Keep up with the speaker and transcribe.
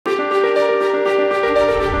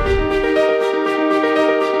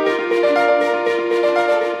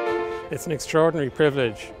It's an extraordinary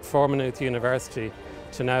privilege for Maynooth University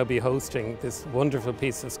to now be hosting this wonderful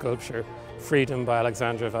piece of sculpture, Freedom by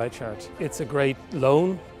Alexandra Wejchert. It's a great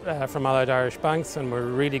loan from Allied Irish Banks, and we're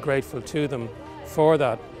really grateful to them for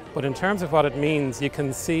that. But in terms of what it means, you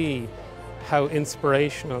can see how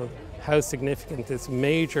inspirational, how significant this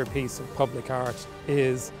major piece of public art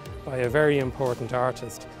is by a very important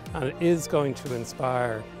artist, and it is going to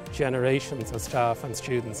inspire generations of staff and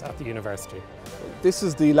students at the university. This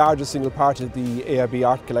is the largest single part of the AIB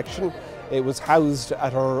art collection. It was housed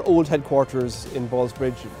at our old headquarters in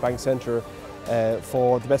Ballsbridge Bank Centre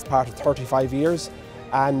for the best part of 35 years,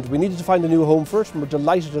 and we needed to find a new home for it, and we're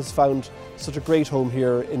delighted to have found such a great home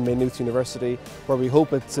here in Maynooth University, where we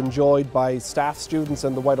hope it's enjoyed by staff, students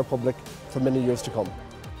and the wider public for many years to come.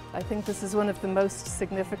 I think this is one of the most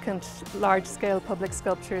significant large-scale public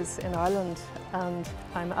sculptures in Ireland, and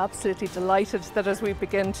I'm absolutely delighted that as we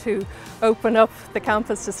begin to open up the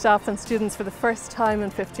campus to staff and students for the first time in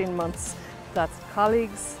 15 months, that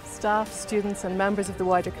colleagues, staff, students and members of the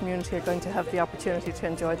wider community are going to have the opportunity to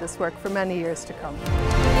enjoy this work for many years to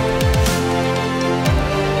come.